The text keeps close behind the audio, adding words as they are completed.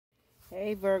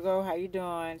Hey Virgo, how you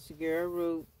doing? It's your girl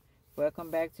Root.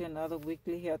 Welcome back to another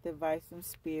weekly health advice from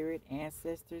Spirit,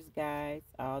 ancestors, guides,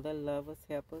 all that love us,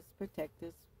 help us, protect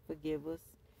us, forgive us,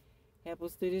 help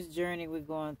us through this journey we're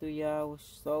going through, y'all. We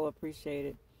so appreciate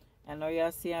it. I know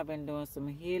y'all see I've been doing some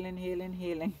healing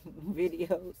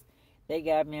videos. They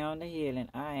got me on the healing.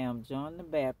 I am John the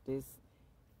Baptist,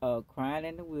 crying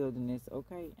in the wilderness,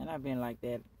 okay? And I've been like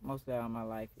that mostly all my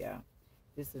life, y'all.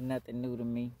 This is nothing new to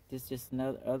me. This is just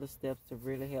another other steps to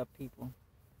really help people,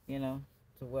 to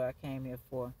what I came here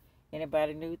for.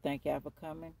 Anybody new, thank y'all for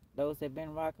coming. Those that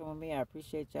been rocking with me, I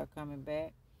appreciate y'all coming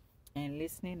back and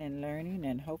listening and learning,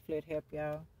 and hopefully it help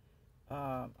y'all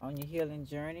on your healing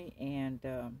journey and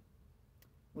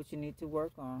what you need to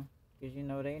work on, because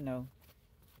they know.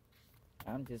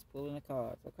 I'm just pulling the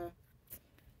cards, okay?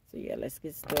 So yeah, let's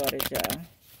get started, y'all.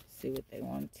 See what they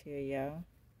want to tell y'all.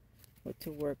 What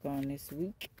to work on this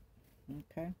week.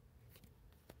 Okay.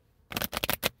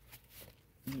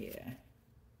 Yeah.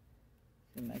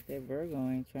 Seems like that Virgo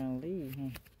ain't trying to leave,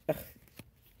 huh?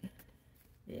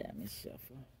 Yeah, let me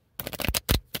shuffle.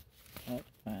 Oh,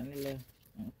 finally left.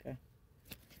 Okay.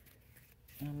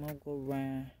 I'm gonna go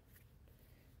around.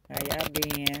 How y'all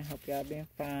been? Hope y'all been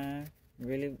fine.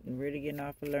 Really getting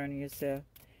off of learning yourself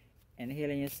and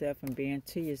healing yourself and being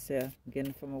to yourself.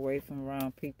 Getting from away from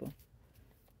around people.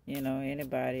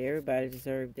 Everybody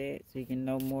deserves that. So you can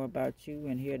know more about you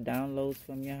and hear downloads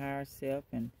from your higher self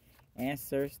and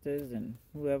ancestors and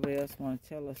whoever else want to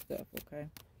tell us stuff, okay?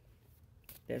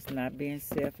 That's not being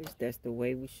selfish. That's the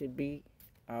way we should be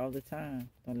all the time.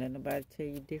 Don't let nobody tell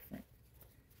you different,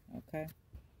 okay?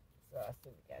 So I see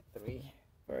we got 3,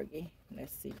 Fergie.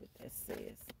 Let's see what that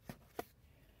says.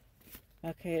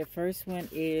 Okay, the first one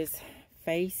is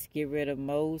face. Get rid of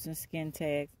moles and skin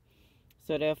tags.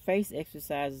 So there are face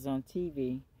exercises on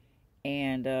TV,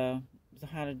 and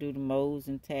how to do the moles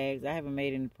and tags. I haven't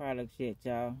made any products yet,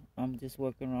 y'all. I'm just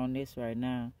working on this right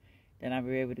now. Then I'll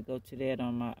be able to go to that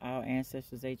on our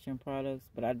Ancestors HM products.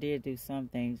 But I did do some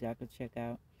things y'all could check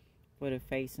out for the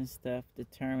face and stuff. The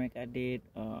turmeric I did,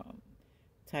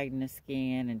 tighten the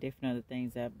skin, and different other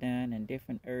things I've done, and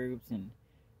different herbs and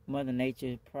Mother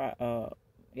Nature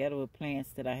edible plants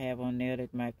that I have on there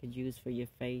that might could use for your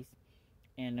face.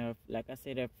 And like I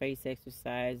said, there are face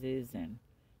exercises and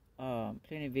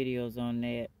plenty of videos on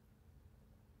that.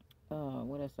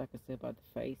 What else I can say about the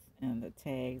face and the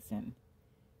tags and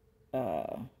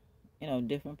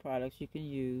different products you can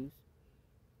use.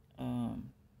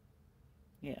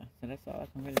 Yeah, so that's all I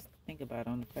can really think about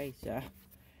on the face, y'all.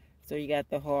 So you got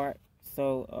the heart.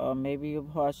 So maybe your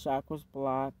heart chakra's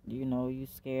blocked. You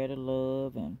scared of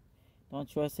love and don't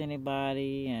trust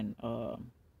anybody, and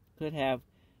could have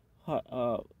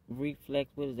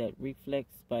reflex. What is that? Reflex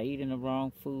by eating the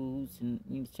wrong foods, and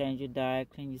you need to change your diet,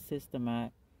 clean your system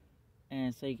out,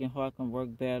 and so your heart can work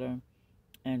better.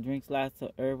 And drinks lots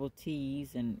of herbal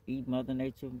teas and eat Mother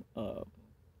Nature,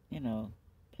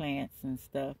 plants and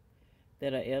stuff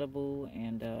that are edible.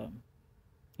 And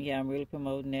yeah, I'm really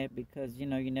promoting that because you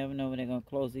never know when they're gonna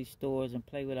close these stores and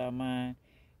play with our mind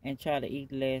and try to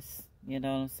eat less. You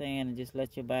know what I'm saying? And just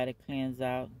let your body cleanse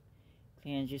out,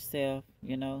 cleanse yourself.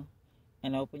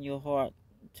 And open your heart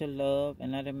to love,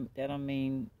 and that don't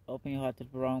mean open your heart to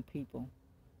the wrong people,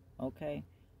 okay?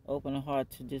 Open a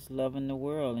heart to just loving the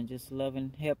world and just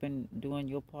loving, helping, doing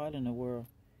your part in the world.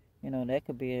 That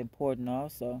could be important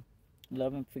also.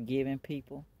 Loving, forgiving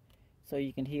people so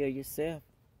you can heal yourself,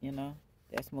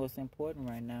 That's most important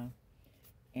right now.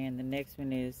 And the next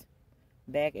one is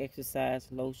back exercise,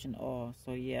 lotion, oil.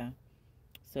 So yeah.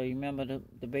 So you remember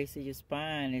the base of your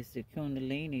spine is the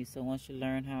Kundalini. So once you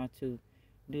learn how to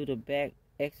do the back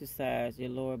exercise, your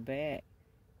lower back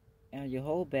and your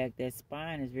whole back, that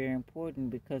spine is very important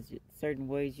because certain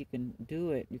ways you can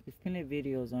do it. You can find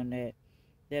videos on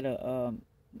that'll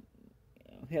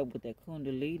help with that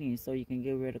Kundalini, so you can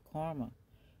get rid of karma.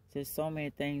 So there's so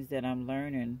many things that I'm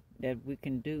learning that we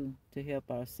can do to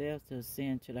help ourselves to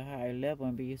ascend to the higher level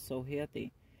and be so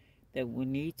healthy that we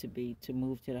need to be to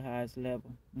move to the highest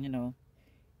level,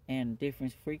 and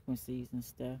different frequencies and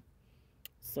stuff.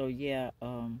 So yeah,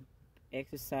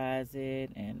 exercise it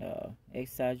and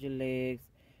exercise your legs.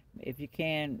 If you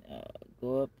can,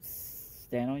 go up,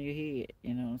 stand on your head.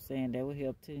 You know what I'm saying? That will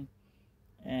help too.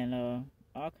 And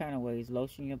all kind of ways.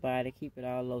 Lotion your body. Keep it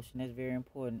all lotion. That's very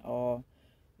important. All,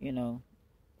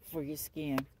 for your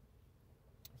skin.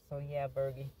 So yeah,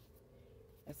 Bergie.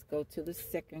 Let's go to the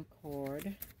second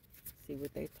card. See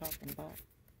what they talking about.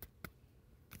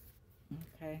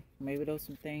 Okay. Maybe those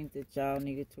some things that y'all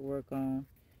needed to work on.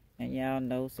 And y'all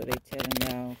know, so they telling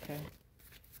y'all, okay?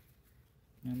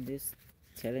 I'm just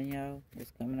telling y'all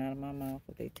what's coming out of my mouth,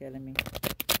 what they telling me.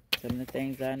 Some of the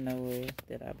things I know of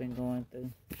that I've been going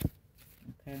through.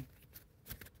 Okay?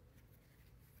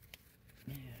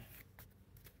 Yeah.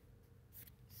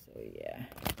 So, yeah.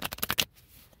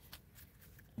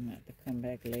 I'm going to have to come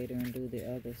back later and do the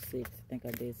other 6. I think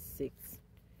I did 6.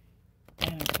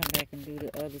 And I'll come back and do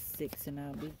the other 6, and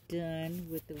I'll be done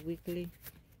with the weekly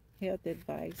health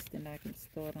advice. Then I can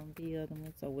start on the other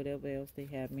ones or whatever else they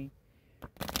have me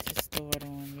to start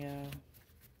on, y'all.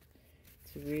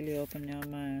 To really open your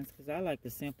minds, because I like to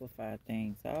simplify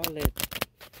things. All that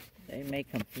they make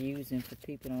confusing for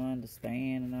people to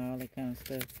understand and all that kind of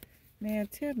stuff. Man,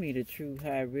 tell me the truth,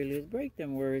 how it really is. Break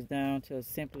them words down to a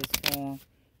simplest form.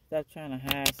 Stop trying to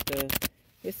hide stuff.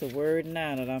 It's a word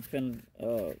now that I'm finna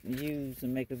use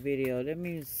and make a video. That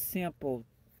means simple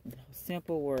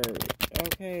words.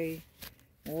 Okay?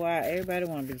 Why everybody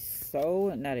want to be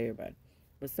so, not everybody,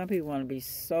 but some people want to be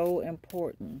so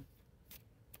important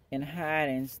and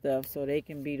hiding stuff so they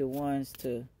can be the ones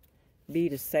to be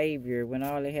the savior when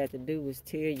all they had to do was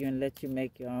tell you and let you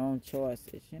make your own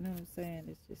choices. You know what I'm saying?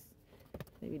 It's just,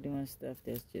 they be doing stuff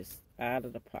that's just out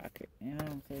of the pocket. You know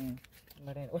what I'm saying?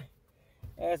 But anyway,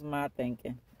 that's my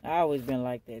thinking. I always been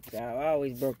like that, y'all. I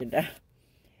always broke it down.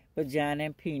 Vagina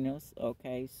and penis.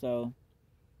 Okay, so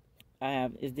I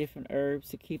have, it's different herbs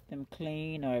to keep them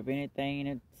clean, or if anything,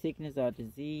 in sickness or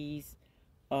disease,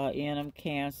 in them,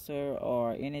 cancer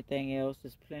or anything else.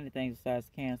 There's plenty of things besides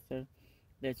cancer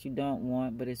that you don't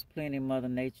want, but it's plenty of Mother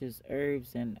Nature's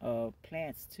herbs and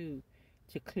plants too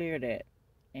to clear that.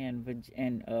 And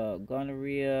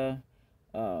gonorrhea,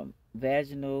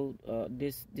 vaginal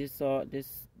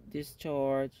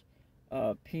discharge,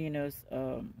 penis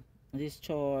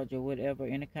discharge, or whatever,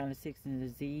 any kind of sickness and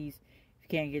disease. If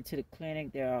you can't get to the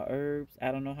clinic, there are herbs.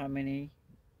 I don't know how many.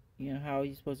 You know, how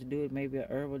you're supposed to do it. Maybe a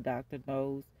herbal doctor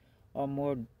knows, or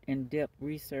more in-depth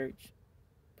research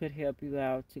could help you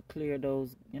out to clear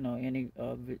those, you know, any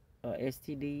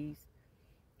STDs.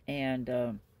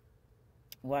 And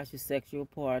watch your sexual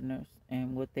partners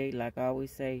and what they, like I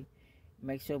always say,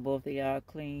 make sure both of y'all are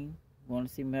clean. You want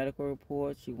to see medical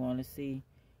reports. You want to see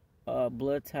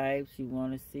blood types. You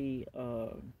want to see,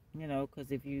 you know, because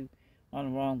if you on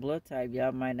the wrong blood type,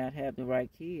 y'all might not have the right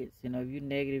kids. You know, if you're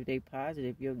negative, they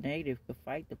positive. If you're negative, could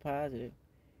fight the positive.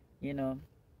 You know,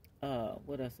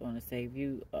 what else I want to say? If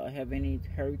you have any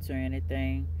hurts or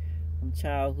anything from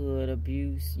childhood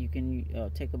abuse, you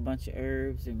can take a bunch of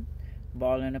herbs and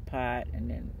ball in a pot,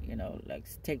 and then, you know, like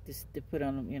take this to put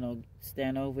on, you know,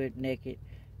 stand over it naked,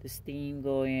 the steam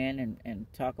go in, and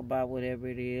talk about whatever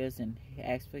it is and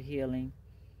ask for healing,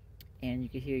 and you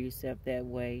can heal yourself that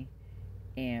way.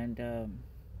 And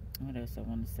what else I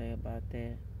want to say about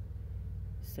that?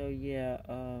 So yeah,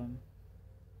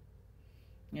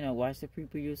 you know, watch the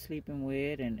people you're sleeping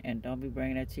with, and don't be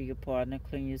bringing that to your partner.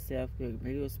 Clean yourself,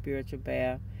 do a spiritual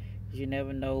bath, because you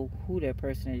never know who that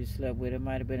person that you slept with. It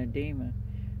might have been a demon.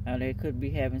 They could be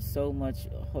having so much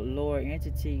lower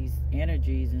entities,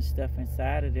 energies and stuff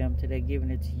inside of them till they're giving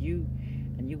it to you,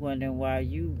 and you wondering why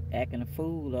you acting a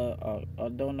fool, or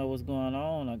don't know what's going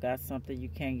on, or got something you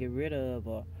can't get rid of,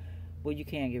 or, well, you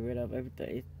can't get rid of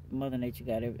everything. Mother Nature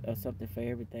got something for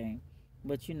everything.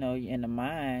 But, you know, in the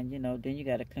mind, you know, then you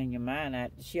got to clean your mind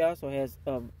out. She also has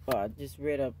just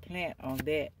read a plant on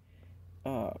that,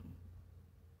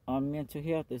 on mental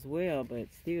health as well. But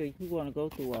still, you want to go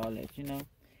through all that, you know.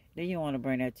 Then you want to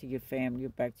bring that to your family,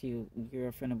 back to your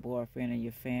girlfriend or boyfriend and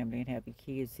your family, and have your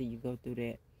kids see you go through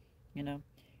that, you know.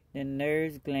 Then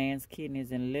nerves, glands,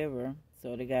 kidneys, and liver.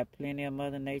 So they got plenty of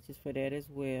Mother Nature's for that as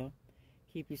well.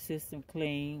 Keep your system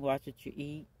clean. Watch what you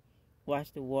eat.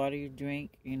 Watch the water you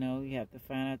drink. You know, you have to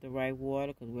find out the right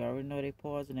water, because we already know they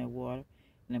poison that water.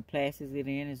 And the plastics get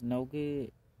in is no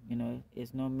good. You know,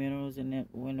 it's no minerals in it.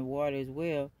 When the water is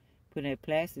well, putting that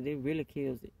plastic, it really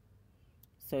kills it.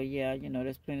 So yeah, you know,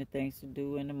 there's plenty of things to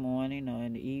do in the morning or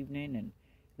in the evening. And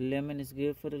lemon is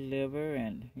good for the liver.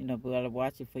 And, you know, we got to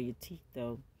watch it for your teeth,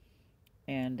 though.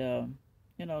 And,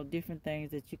 you know, different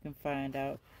things that you can find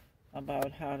out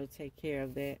about how to take care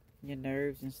of that, your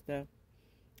nerves and stuff.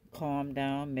 Calm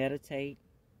down, meditate,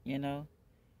 you know,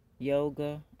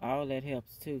 yoga, all that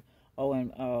helps too. Oh,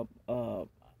 and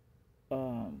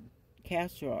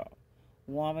castor oil,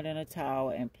 warm it in a towel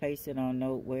and place it on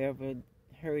wherever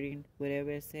hurting,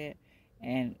 whatever it's at,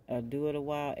 and do it a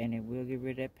while, and it will get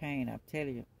rid of that pain. I'm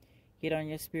telling you, get on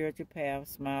your spiritual path,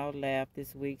 smile, laugh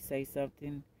this week, say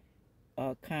something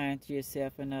kind to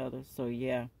yourself and others. So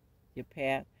yeah, your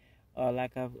path.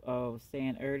 Like I was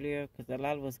saying earlier, because a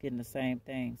lot of us getting the same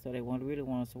thing, so they really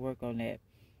want us to work on that.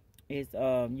 Is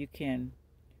you can,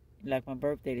 like my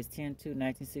birthday is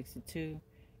 10/2/1962.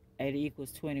 8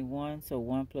 equals 21, so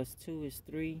 1 plus 2 is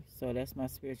 3. So that's my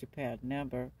spiritual path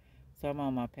number. So I'm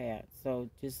on my path. So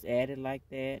just add it like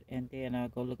that, and then I'll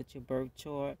go look at your birth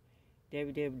chart,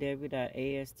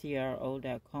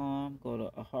 www.astro.com. Go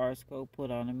to a horoscope, put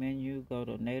on the menu, go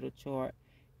to natal chart,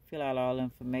 fill out all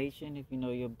information. If you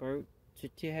know your birth,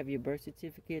 to have your birth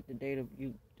certificate, the date of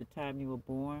you, the time you were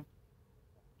born,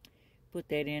 put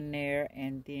that in there,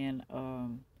 and then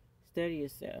study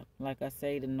yourself. Like I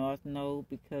say, the North Node,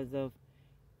 because of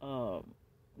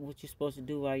what you're supposed to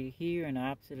do while you're here, and the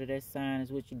opposite of that sign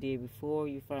is what you did before.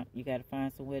 You got to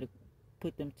find some way to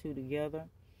put them two together.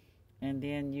 And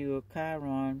then your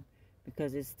Chiron,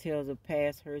 because it tells of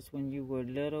past hurts when you were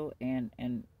little, and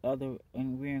other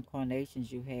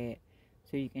reincarnations you had,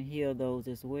 so you can heal those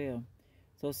as well.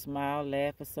 So smile,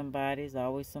 laugh at somebody. There's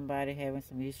always somebody having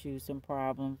some issues, some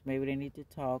problems. Maybe they need to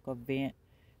talk or vent.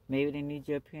 Maybe they need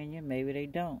your opinion. Maybe they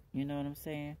don't. You know what I'm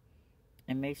saying?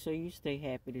 And make sure you stay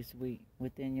happy this week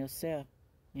within yourself.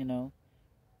 You know,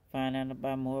 find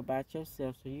out more about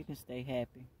yourself so you can stay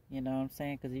happy. You know what I'm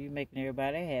saying? Because if you're making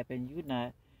everybody happy and you're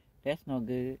not, that's no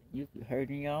good. You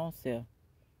hurting your own self.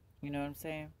 You know what I'm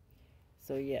saying?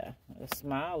 So yeah, a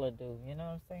smile will do. You know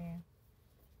what I'm saying?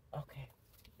 Okay.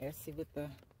 Let's see what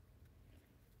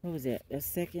was that? The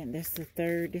second, that's the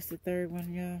third, this the third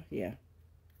one, y'all? Yeah,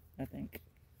 I think.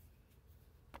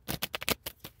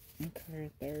 Okay,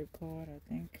 third card, I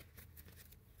think.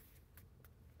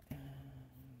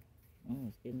 Oh,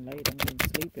 it's getting late. I'm getting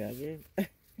sleepy, I guess.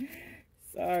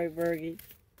 Sorry, Virgie.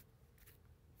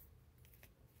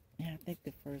 Yeah, I think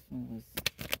the first one was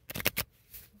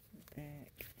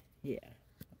back. Yeah.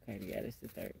 Okay, yeah, this is the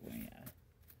third one, yeah.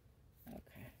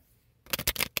 Okay.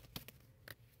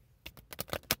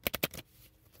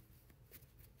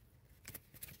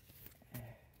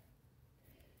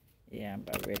 Yeah, I'm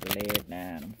about ready to lay it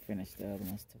down. I'm finish the other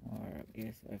ones tomorrow, I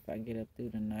guess. If I get up through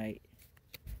the night.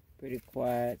 Pretty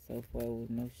quiet so far with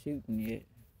no shooting yet.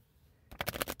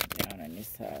 Down in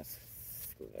this house.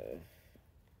 Yeah,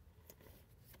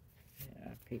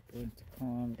 people to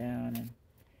calm down, and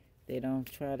they don't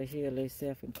try to heal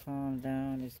themselves and calm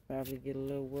down. It's probably get a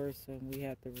little worse, and we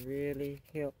have to really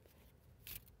help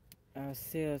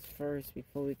ourselves first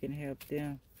before we can help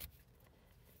them.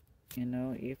 You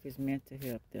know, if it's meant to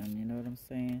help them, you know what I'm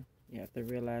saying? You have to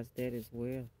realize that as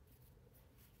well.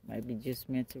 Might be just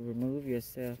meant to remove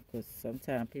yourself, because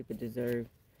sometimes people deserve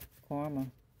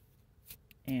karma,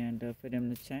 and for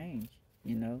them to change,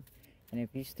 you know. And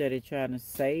if you study trying to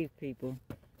save people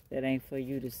that ain't for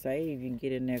you to save, you can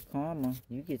get in their karma,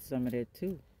 you get some of that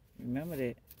too. Remember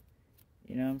that.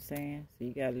 You know what I'm saying? So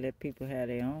you got to let people have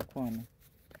their own karma.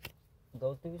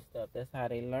 Go through stuff. That's how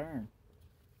they learn.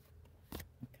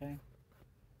 Okay?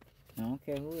 I don't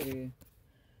care who it is.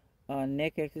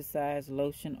 Neck exercise,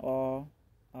 lotion, oil.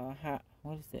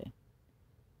 What is that?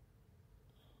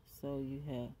 So you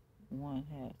have one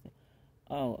half.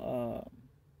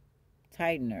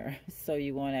 Tightener. So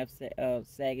you won't have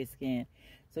saggy skin.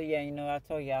 So yeah, you know, I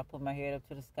told you I put my head up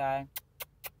to the sky,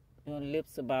 doing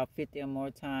lips about 50 or more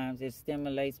times. It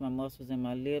stimulates my muscles in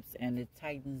my lips, and it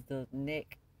tightens the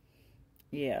neck.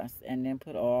 Yes, and then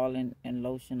put oil and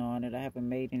lotion on it. I haven't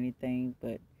made anything,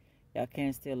 but y'all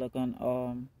can still look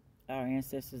on our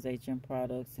Ancestors HM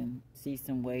products and see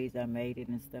some ways I made it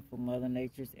and stuff for Mother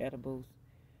Nature's edibles,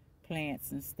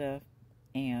 plants and stuff.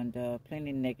 And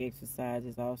plenty of neck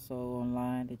exercises also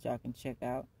online that y'all can check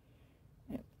out.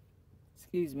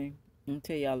 Excuse me.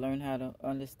 Until y'all learn how to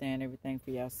understand everything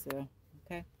for yourself.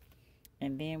 Okay?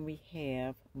 And then we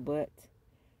have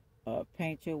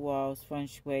paint your walls feng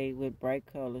shui with bright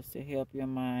colors to help your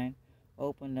mind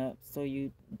open up so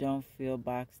you don't feel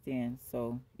boxed in.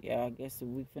 So yeah, I guess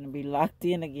we finna be locked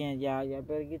in again, y'all. Y'all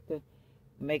better get to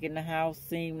making the house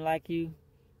seem like you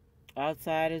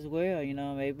outside as well. You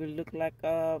know, maybe look like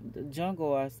the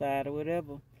jungle outside or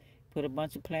whatever. Put a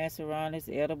bunch of plants around. It's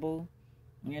edible,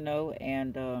 you know,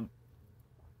 and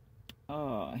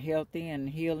healthy and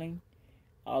healing.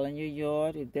 All in your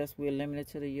yard. If that's we're limited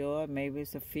to the yard, maybe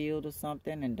it's a field or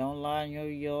something, and don't lie in your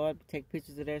yard. Take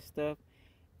pictures of that stuff,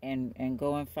 and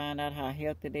go and find out how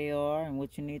healthy they are and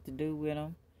what you need to do with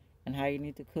them, and how you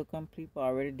need to cook them. People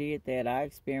already did that. I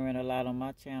experiment a lot on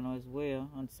my channel as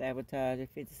well, on Sabotage at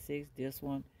 56. This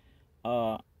one,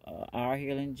 Our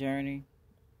Healing Journey.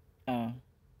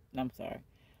 I'm sorry.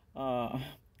 Our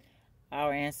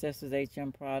Ancestors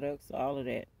HM products, all of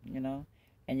that, you know.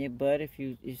 And your butt, if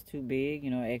it's too big,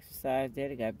 you know, exercise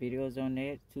that. I got videos on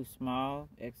that. Too small,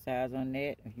 exercise on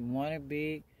that. If you want it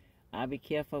big, I'll be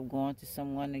careful of going to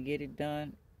someone to get it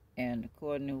done, and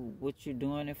according to what you're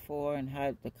doing it for and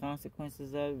how the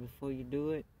consequences of it before you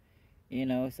do it. You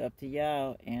know, it's up to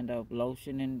y'all. And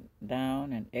lotioning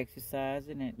down and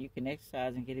exercising, and you can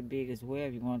exercise and get it big as well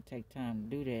if you want to take time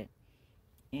to do that.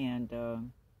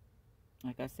 And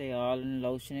like I say, all in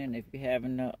lotioning. If you're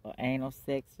having anal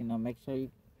sex, you know, make sure you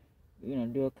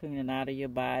do a cleaning out of your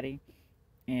body,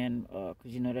 and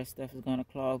because you know that stuff is gonna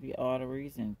clog your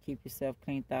arteries, and keep yourself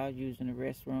cleaned out using the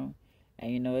restroom.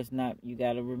 And you know it's not. You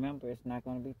gotta remember it's not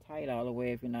gonna be tight all the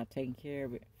way if you're not taking care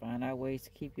of it. Find out ways to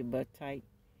keep your butt tight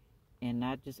and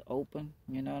not just open.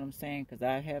 You know what I'm saying? Because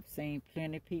I have seen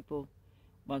plenty of people.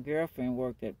 My girlfriend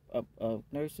worked at a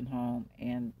nursing home,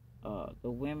 and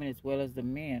the women as well as the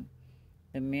men.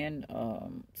 The men,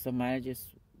 somebody just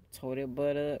tore their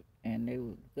butt up, and they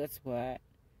were guts wide.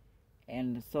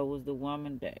 And so was the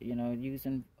woman that, you know,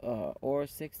 using oral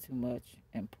sex too much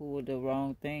and pulled the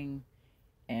wrong thing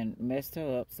and messed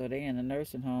her up. So they in the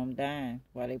nursing home dying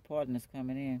while their partner's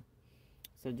coming in.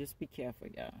 So just be careful,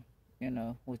 y'all. You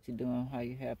know, what you're doing, how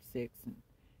you have sex and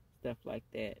stuff like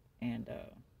that. And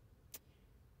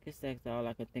guess that's all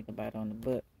I can think about on the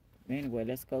butt. Anyway,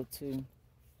 let's go to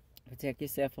protect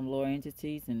yourself from lower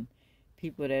entities and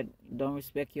people that don't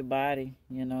respect your body.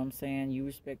 You know what I'm saying? You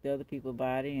respect other people's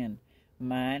body and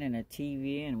mind and the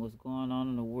TV and what's going on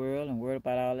in the world and worry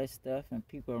about all that stuff and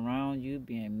people around you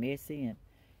being messy, and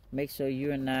make sure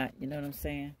you're not, you know what I'm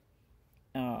saying?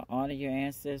 Honor your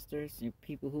ancestors, your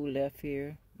people who left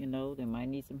here. You know, they might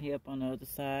need some help on the other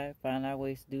side. Find out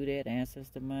ways to do that.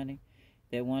 Ancestor money.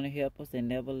 They want to help us. They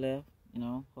never left. You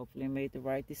know, hopefully they made the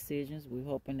right decisions. We're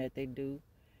hoping that they do.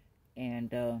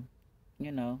 And,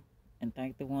 you know, and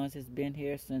thank the ones that's been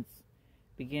here since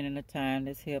beginning of time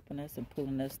that's helping us and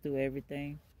pulling us through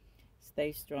everything.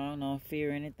 Stay strong. Don't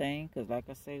fear anything. Because like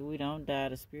I say, we don't die.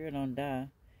 The spirit don't die.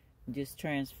 Just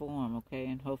transform, okay?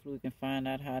 And hopefully we can find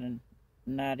out how to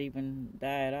not even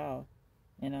die at all.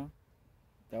 You know?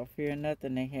 Don't fear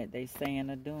nothing they saying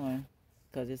or doing,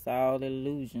 because it's all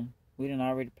illusion. We done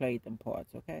already played them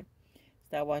parts, okay?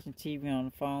 Stop watching TV on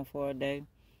the phone for a day,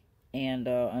 and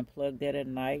unplug that at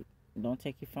night. Don't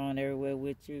take your phone everywhere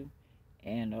with you,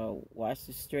 and watch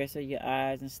the stress of your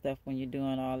eyes and stuff when you're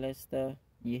doing all that stuff,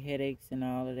 your headaches and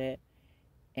all of that.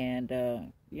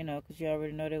 And, you know, because you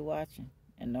already know they're watching.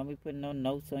 And don't be putting no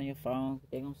notes on your phone.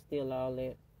 They're going to steal all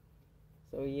that.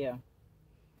 So, yeah.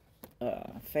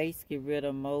 Face, get rid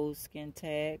of moles, skin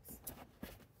tags.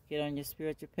 Get on your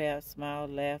spiritual path, smile,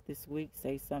 laugh this week.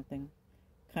 Say something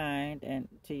kind and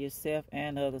to yourself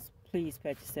and others. Please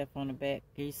pat yourself on the back.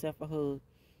 Give yourself a hug.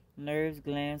 Nerves,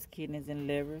 glands, kidneys, and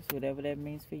livers, whatever that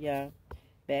means for y'all.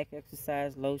 Back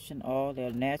exercise, lotion, all. There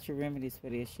are natural remedies for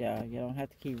this, y'all. You don't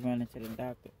have to keep running to the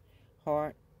doctor.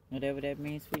 Heart, whatever that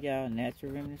means for y'all.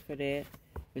 Natural remedies for that.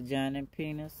 Vagina and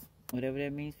penis, whatever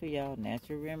that means for y'all.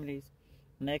 Natural remedies.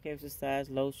 Neck exercise,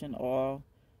 lotion, oil,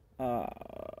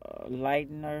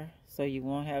 lightener, so you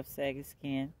won't have saggy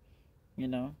skin, you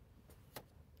know.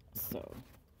 So,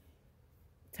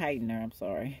 tightener, I'm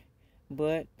sorry.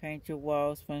 But paint your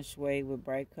walls feng shui with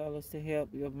bright colors to help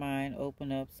your mind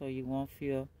open up so you won't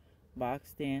feel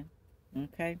boxed in.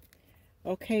 Okay?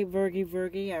 Okay,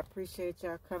 Virgie, I appreciate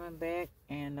y'all coming back.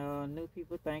 And new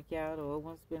people, thank y'all. The old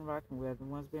ones been rocking with. The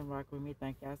ones been rocking with me,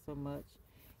 thank y'all so much.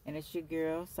 And it's your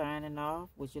girl signing off.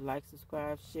 Would you like,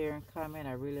 subscribe, share, and comment?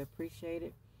 I really appreciate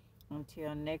it.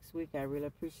 Until next week, I really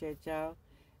appreciate y'all.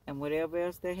 And whatever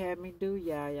else they have me do,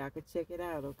 y'all can check it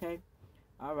out, okay?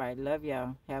 All right, love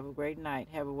y'all. Have a great night.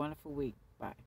 Have a wonderful week. Bye.